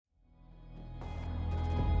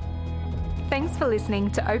Thanks for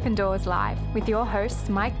listening to Open Doors Live with your hosts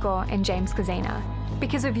Mike Gore and James Kazina.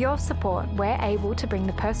 Because of your support, we're able to bring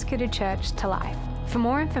the persecuted church to life. For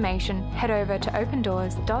more information, head over to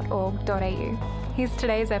opendoors.org.au. Here's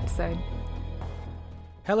today's episode.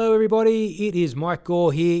 Hello everybody, it is Mike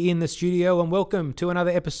Gore here in the studio and welcome to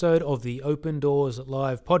another episode of the Open Doors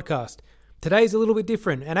Live podcast. Today's a little bit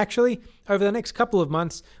different, and actually, over the next couple of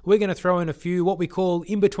months, we're going to throw in a few what we call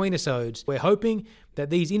in-between-episodes. We're hoping that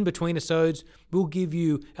these in-between-episodes will give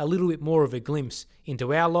you a little bit more of a glimpse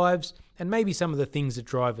into our lives and maybe some of the things that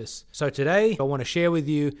drive us. So today, I want to share with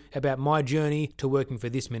you about my journey to working for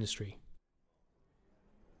this ministry.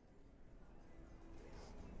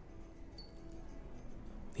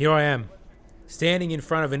 Here I am, standing in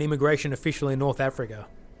front of an immigration official in North Africa.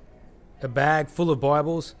 A bag full of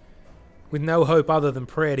Bibles, with no hope other than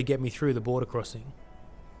prayer to get me through the border crossing.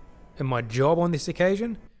 And my job on this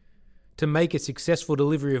occasion? To make a successful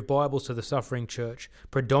delivery of Bibles to the suffering church,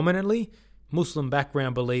 predominantly Muslim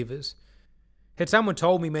background believers. Had someone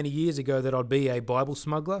told me many years ago that I'd be a Bible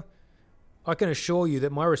smuggler, I can assure you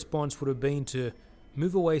that my response would have been to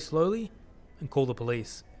move away slowly and call the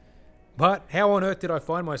police. But how on earth did I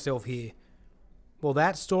find myself here? Well,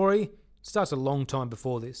 that story starts a long time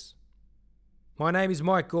before this. My name is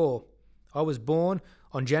Mike Gore. I was born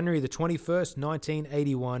on January the 21st,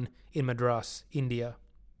 1981 in Madras, India.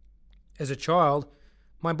 As a child,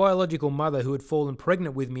 my biological mother, who had fallen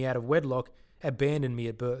pregnant with me out of wedlock, abandoned me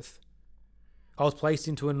at birth. I was placed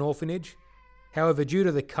into an orphanage. However, due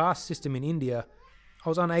to the caste system in India, I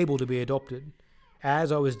was unable to be adopted,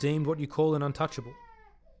 as I was deemed what you call an untouchable.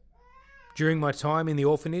 During my time in the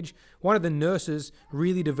orphanage, one of the nurses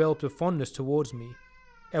really developed a fondness towards me,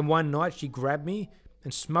 and one night she grabbed me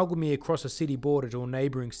and smuggled me across a city border to a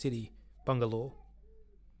neighbouring city, Bangalore,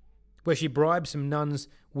 where she bribed some nuns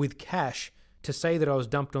with cash to say that I was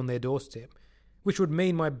dumped on their doorstep, which would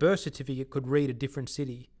mean my birth certificate could read a different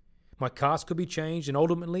city, my caste could be changed, and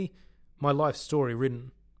ultimately, my life story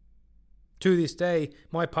written. To this day,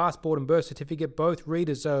 my passport and birth certificate both read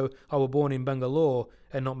as though I were born in Bangalore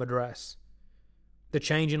and not Madras. The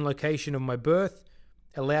change in location of my birth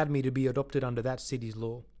allowed me to be adopted under that city's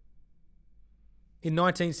law. In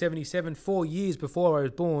 1977, 4 years before I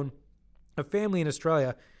was born, a family in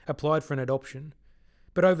Australia applied for an adoption.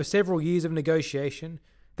 But over several years of negotiation,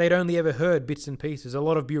 they'd only ever heard bits and pieces, a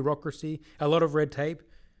lot of bureaucracy, a lot of red tape,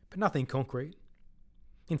 but nothing concrete.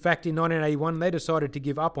 In fact, in 1981, they decided to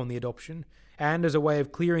give up on the adoption, and as a way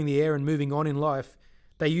of clearing the air and moving on in life,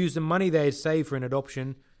 they used the money they had saved for an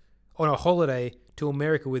adoption on a holiday to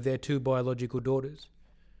America with their 2 biological daughters.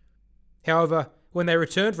 However, when they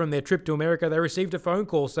returned from their trip to America, they received a phone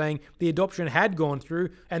call saying the adoption had gone through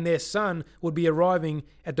and their son would be arriving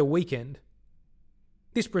at the weekend.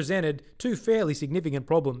 This presented 2 fairly significant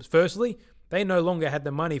problems. Firstly, they no longer had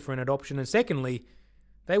the money for an adoption, and secondly,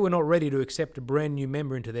 they were not ready to accept a brand new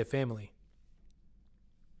member into their family.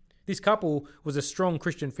 This couple was a strong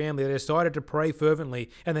Christian family that decided to pray fervently,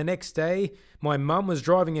 and the next day, my mum was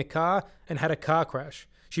driving a car and had a car crash.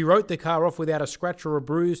 She wrote the car off without a scratch or a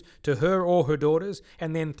bruise to her or her daughters,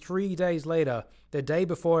 and then 3 days later, the day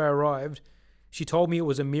before I arrived, she told me it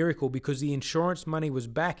was a miracle because the insurance money was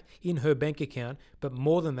back in her bank account, but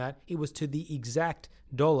more than that, it was to the exact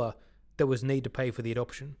dollar that was needed to pay for the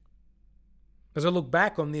adoption. As I look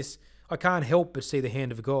back on this, I can't help but see the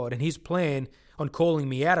hand of God and His plan on calling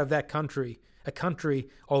me out of that country, a country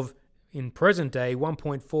of, in present day,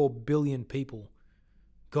 1.4 billion people.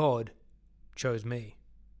 God chose me.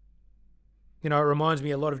 You know, it reminds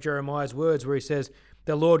me a lot of Jeremiah's words where he says,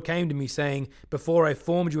 "The Lord came to me saying, before I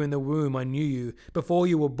formed you in the womb, I knew you. Before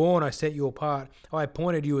you were born, I set you apart. I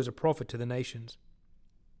appointed you as a prophet to the nations."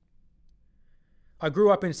 I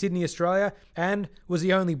grew up in Sydney, Australia, and was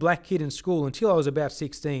the only black kid in school until I was about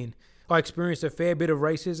 16. I experienced a fair bit of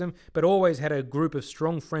racism, but always had a group of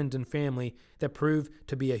strong friends and family that proved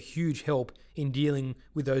to be a huge help in dealing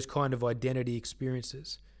with those kind of identity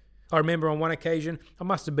experiences. I remember on one occasion, I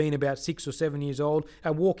must have been about 6 or 7 years old,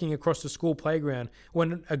 and walking across the school playground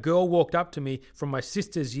when a girl walked up to me from my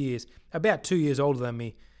sister's years, about 2 years older than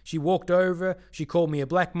me. She walked over, she called me a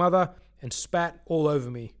black mother, and spat all over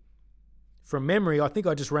me. From memory, I think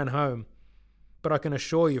I just ran home. But I can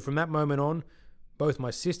assure you, from that moment on, both my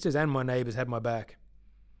sisters and my neighbours had my back.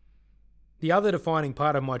 The other defining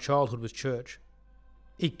part of my childhood was church.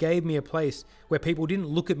 It gave me a place where people didn't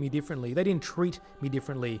look at me differently. They didn't treat me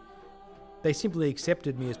differently. They simply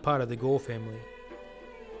accepted me as part of the Gore family.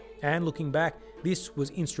 And looking back, this was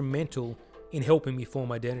instrumental in helping me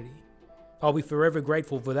form identity. I'll be forever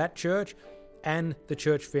grateful for that church and the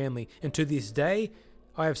church family. And to this day,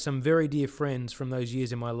 I have some very dear friends from those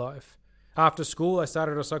years in my life. After school, I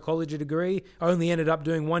started a psychology degree. I only ended up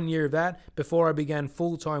doing 1 year of that before I began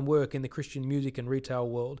full-time work in the Christian music and retail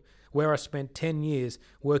world, where I spent 10 years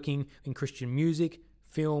working in Christian music,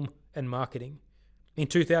 film, and marketing. In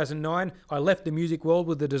 2009, I left the music world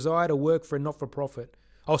with the desire to work for a not-for-profit.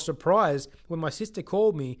 I was surprised when my sister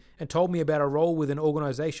called me and told me about a role with an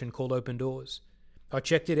organisation called Open Doors. I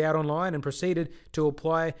checked it out online and proceeded to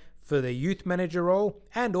apply for the youth manager role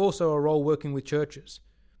and also a role working with churches.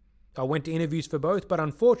 I went to interviews for both, but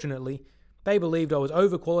unfortunately, they believed I was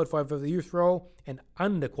overqualified for the youth role and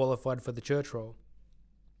underqualified for the church role.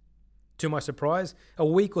 To my surprise, a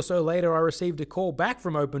week or so later I received a call back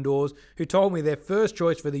from Open Doors who told me their first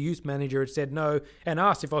choice for the youth manager had said no and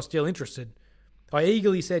asked if I was still interested. I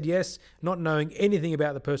eagerly said yes, not knowing anything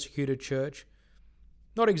about the persecuted church.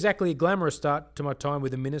 Not exactly a glamorous start to my time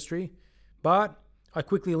with the ministry, but I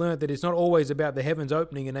quickly learned that it's not always about the heavens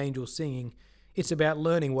opening and angels singing. It's about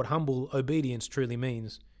learning what humble obedience truly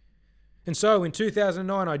means. And so in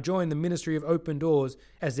 2009 I joined the ministry of Open Doors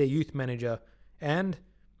as their youth manager, and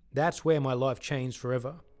that's where my life changed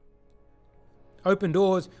forever. Open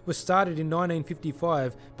Doors was started in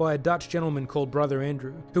 1955 by a Dutch gentleman called Brother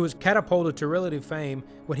Andrew, who was catapulted to relative fame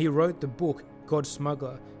when he wrote the book God's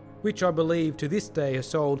Smuggler, which I believe to this day has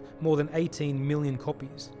sold more than 18 million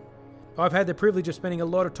copies. I've had the privilege of spending a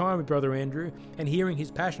lot of time with Brother Andrew, and hearing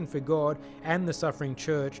his passion for God and the suffering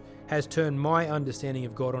church has turned my understanding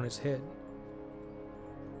of God on its head.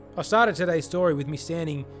 I started today's story with me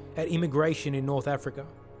standing at immigration in North Africa.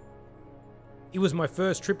 It was my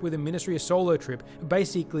first trip with the ministry, a solo trip.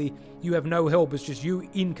 Basically, you have no help, it's just you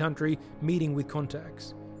in country meeting with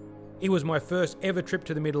contacts. It was my first ever trip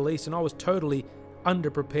to the Middle East, and I was totally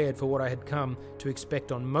underprepared for what I had come to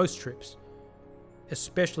expect on most trips,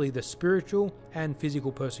 especially the spiritual and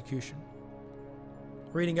physical persecution.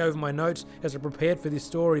 Reading over my notes as I prepared for this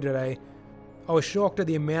story today, I was shocked at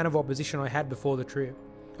the amount of opposition I had before the trip.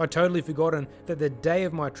 I'd totally forgotten that the day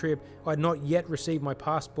of my trip, I'd not yet received my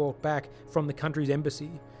passport back from the country's embassy.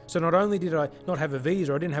 So not only did I not have a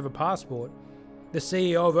visa, I didn't have a passport. The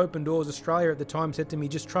CEO of Open Doors Australia at the time said to me,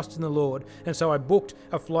 just trust in the Lord. And so I booked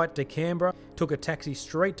a flight to Canberra, took a taxi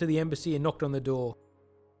straight to the embassy and knocked on the door.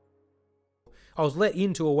 I was let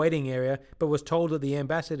into a waiting area, but was told that the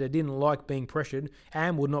ambassador didn't like being pressured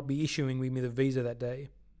and would not be issuing me the visa that day.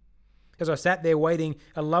 As I sat there waiting,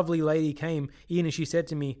 a lovely lady came in and she said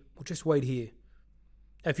to me, well, just wait here.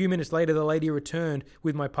 A few minutes later, the lady returned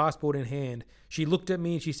with my passport in hand. She looked at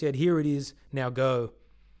me and she said, here it is, now go.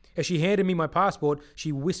 As she handed me my passport,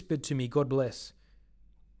 she whispered to me, God bless.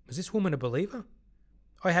 Was this woman a believer?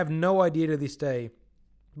 I have no idea to this day,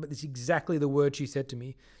 but it's exactly the word she said to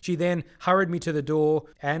me. She then hurried me to the door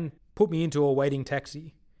and put me into a waiting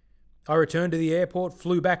taxi. I returned to the airport,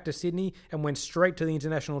 flew back to Sydney, and went straight to the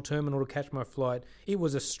international terminal to catch my flight. It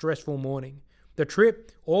was a stressful morning. The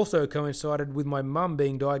trip also coincided with my mum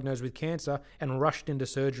being diagnosed with cancer and rushed into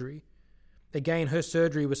surgery. Again, her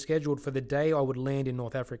surgery was scheduled for the day I would land in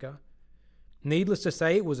North Africa. Needless to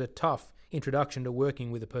say, it was a tough introduction to working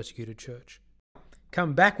with a persecuted church.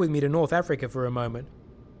 Come back with me to North Africa for a moment.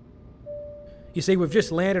 You see, we've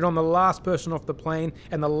just landed on the last person off the plane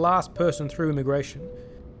and the last person through immigration.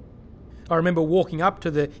 I remember walking up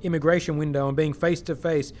to the immigration window and being face to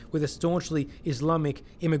face with a staunchly Islamic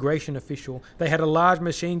immigration official. They had a large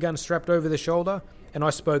machine gun strapped over the shoulder, and I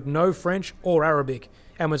spoke no French or Arabic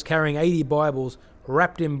and was carrying 80 Bibles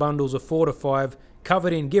wrapped in bundles of 4 to 5,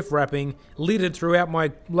 covered in gift wrapping, littered throughout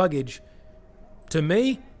my luggage. To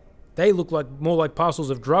me, they looked more like parcels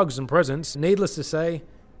of drugs and presents. Needless to say,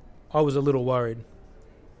 I was a little worried.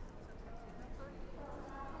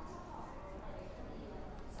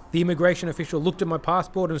 The immigration official looked at my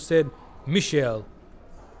passport and said, Michel.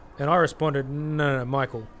 And I responded, no,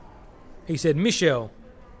 Michael. He said, Michel.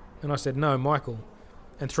 And I said, no, Michael.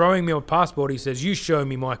 And throwing me my passport, he says, you show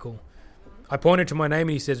me, Michael. I pointed to my name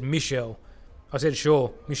and he says, Michel. I said,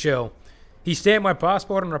 sure, Michel. He stamped my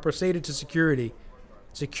passport and I proceeded to security.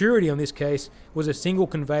 Security on this case was a single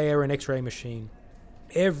conveyor and x-ray machine.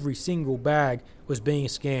 Every single bag was being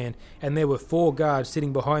scanned and there were 4 guards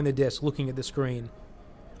sitting behind the desk looking at the screen.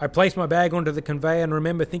 I placed my bag onto the conveyor and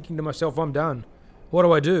remember thinking to myself, I'm done. What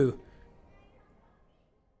do I do?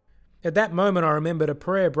 At that moment, I remembered a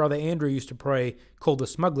prayer Brother Andrew used to pray called the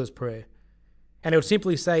Smuggler's Prayer. And it would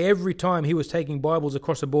simply say every time he was taking Bibles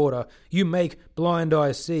across a border, you make blind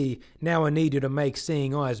eyes see, now I need you to make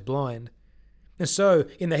seeing eyes blind. And so,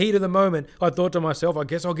 in the heat of the moment, I thought to myself, I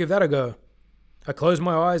guess I'll give that a go. I closed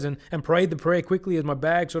my eyes and prayed the prayer quickly as my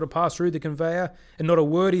bag sort of passed through the conveyor, and not a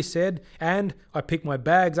word he said, and I picked my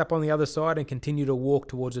bags up on the other side and continued to walk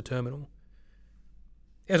towards the terminal.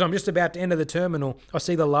 As I'm just about to enter the terminal, I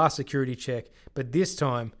see the last security check, but this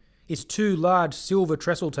time it's 2 large silver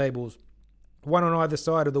trestle tables, one on either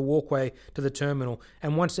side of the walkway to the terminal,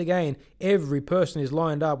 and once again, every person is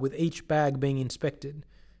lined up with each bag being inspected.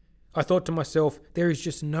 I thought to myself, there is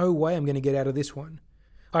just no way I'm going to get out of this one.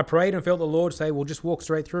 I prayed and felt the Lord say, well, just walk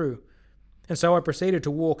straight through. And so I proceeded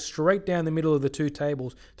to walk straight down the middle of the 2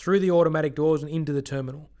 tables, through the automatic doors and into the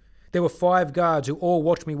terminal. There were 5 guards who all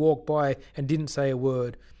watched me walk by and didn't say a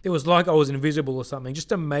word. It was like I was invisible or something,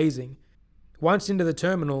 just amazing. Once into the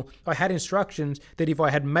terminal, I had instructions that if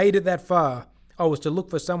I had made it that far, I was to look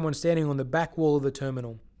for someone standing on the back wall of the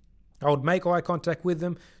terminal. I would make eye contact with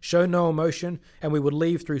them, show no emotion, and we would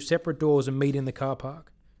leave through separate doors and meet in the car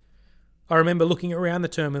park. I remember looking around the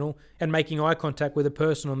terminal and making eye contact with a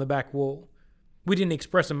person on the back wall. We didn't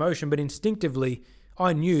express emotion, but instinctively,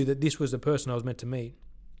 I knew that this was the person I was meant to meet.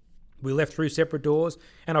 We left through separate doors,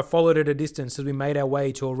 and I followed at a distance as we made our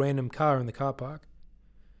way to a random car in the car park.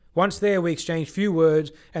 Once there, we exchanged few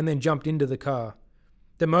words and then jumped into the car.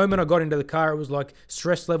 The moment I got into the car, it was like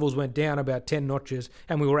stress levels went down about 10 notches,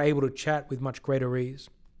 and we were able to chat with much greater ease.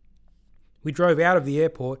 We drove out of the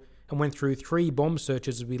airport and went through 3 bomb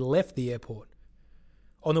searches as we left the airport.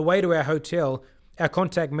 On the way to our hotel, our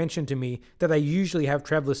contact mentioned to me that they usually have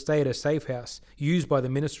travellers stay at a safe house used by the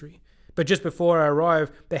ministry. But just before I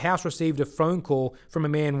arrived, the house received a phone call from a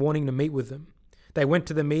man wanting to meet with them. They went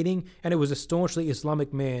to the meeting, and it was a staunchly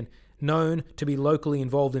Islamic man known to be locally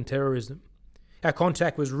involved in terrorism. Our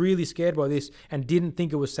contact was really scared by this and didn't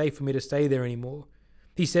think it was safe for me to stay there anymore.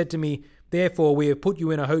 He said to me, "Therefore, we have put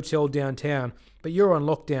you in a hotel downtown, but you're on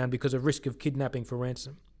lockdown because of risk of kidnapping for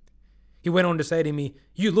ransom." He went on to say to me,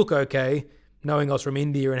 "You look okay." Knowing I was from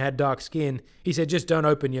India and had dark skin, he said, "Just don't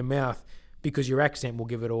open your mouth because your accent will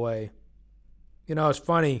give it away." You know, it's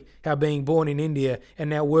funny how being born in India and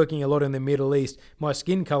now working a lot in the Middle East, my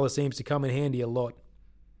skin colour seems to come in handy a lot.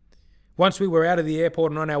 Once we were out of the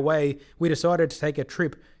airport and on our way, we decided to take a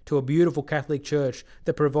trip to a beautiful Catholic church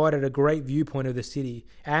that provided a great viewpoint of the city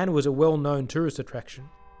and was a well-known tourist attraction.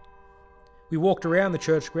 We walked around the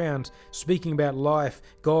church grounds, speaking about life,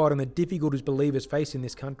 God, and the difficulties believers face in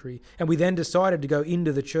this country, and we then decided to go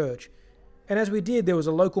into the church. And as we did, there was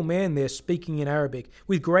a local man there speaking in Arabic,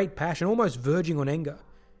 with great passion, almost verging on anger.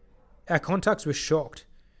 Our contacts were shocked,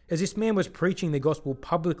 as this man was preaching the gospel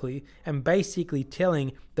publicly and basically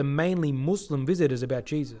telling the mainly Muslim visitors about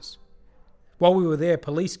Jesus. While we were there,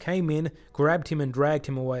 police came in, grabbed him and dragged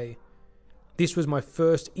him away. This was my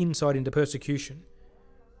first insight into persecution,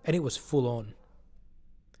 and it was full on.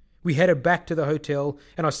 We headed back to the hotel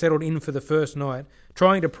and I settled in for the first night,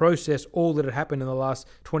 trying to process all that had happened in the last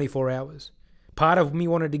 24 hours. Part of me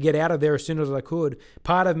wanted to get out of there as soon as I could.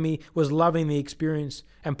 Part of me was loving the experience,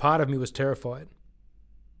 and part of me was terrified.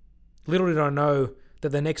 Little did I know that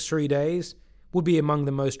the next 3 days would be among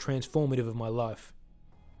the most transformative of my life.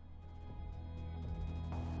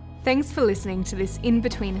 Thanks for listening to this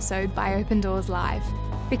in-between-isode by Open Doors Live.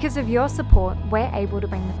 Because of your support, we're able to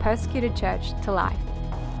bring the persecuted church to life.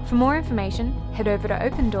 For more information, head over to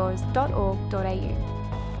opendoors.org.au.